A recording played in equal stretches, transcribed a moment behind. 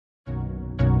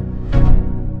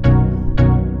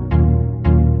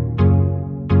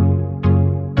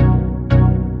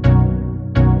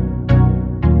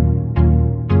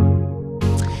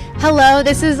Hello,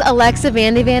 this is Alexa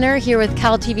Vandevanter here with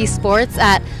CalTV Sports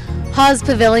at Haas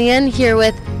Pavilion, here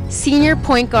with senior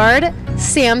point guard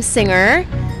Sam Singer.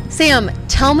 Sam,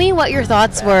 tell me what your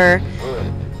thoughts were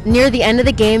near the end of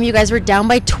the game. You guys were down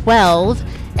by 12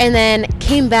 and then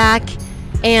came back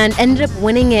and ended up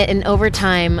winning it in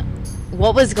overtime.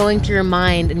 What was going through your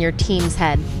mind and your team's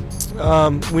head?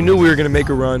 We knew we were going to make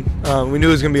a run. We knew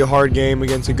it was going to be a hard game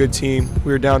against a good team.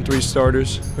 We were down 3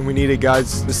 starters, and we needed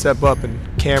guys to step up, and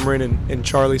Cameron and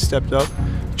Charlie stepped up.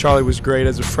 Charlie was great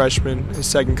as a freshman, his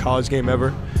second college game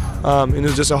ever. And it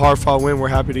was just a hard-fought win. We're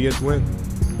happy to get the win.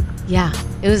 Yeah,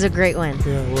 it was a great win.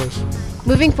 Yeah, it was.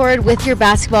 Moving forward with your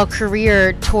basketball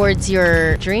career towards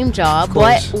your dream job,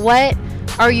 what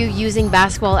are you using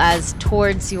basketball as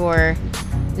towards your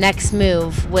next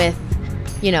move with,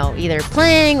 you know, either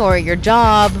playing or your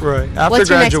job? Right. After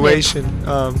graduation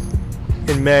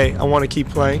in May, I want to keep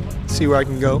playing, see where I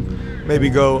can go. Maybe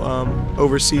go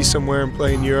overseas somewhere and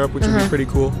play in Europe, which would be pretty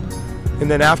cool. And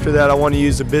then after that, I want to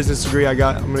use the business degree I'm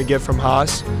going to get from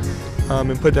Haas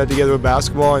and put that together with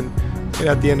basketball. And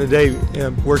at the end of the day,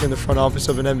 work in the front office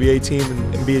of an NBA team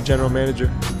and be a general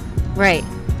manager. Right.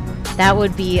 That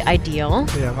would be ideal.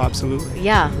 Yeah, absolutely.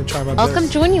 Yeah. I'm gonna try my I'll best. come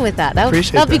join you with that.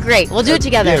 Appreciate that'll be great. We'll do it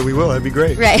together. Yeah, we will. That'd be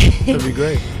great. Right. That'd be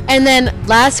great. And then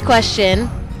last question,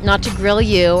 not to grill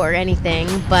you or anything,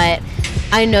 but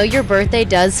I know your birthday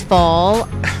does fall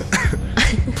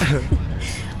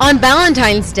on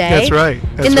Valentine's Day. That's right.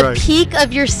 That's in the right. peak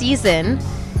of your season.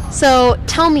 So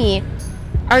tell me,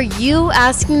 are you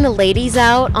asking the ladies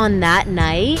out on that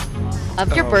night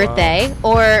of your birthday,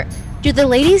 or do the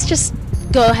ladies just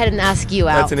go ahead and ask you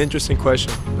out? That's an interesting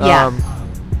question. Yeah.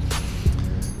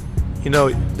 You know,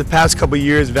 the past couple of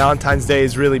years, Valentine's Day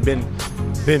has really been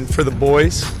for the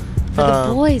boys. For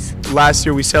the boys. Last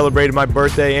year we celebrated my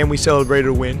birthday and we celebrated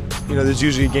a win. You know, there's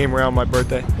usually a game around my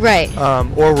birthday. Right.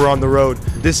 Or we're on the road.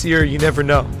 This year, you never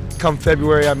know. Come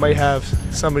February, I might have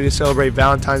somebody to celebrate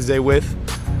Valentine's Day with.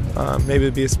 Maybe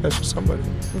it'd be a special somebody.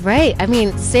 Right. I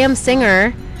mean, Sam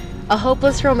Singer, a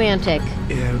hopeless romantic.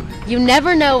 Yeah. You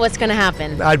never know what's going to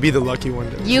happen. I'd be the lucky one.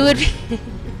 You would be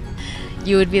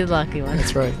you would be the lucky one.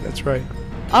 That's right. That's right.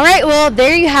 All right. Well,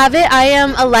 there you have it. I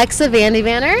am Alexa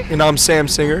Vandevanter. And I'm Sam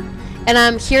Singer. And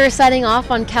I'm here signing off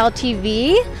on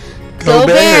CalTV. Go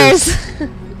Bears!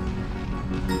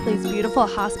 Plays beautiful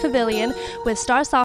Haas Pavilion with star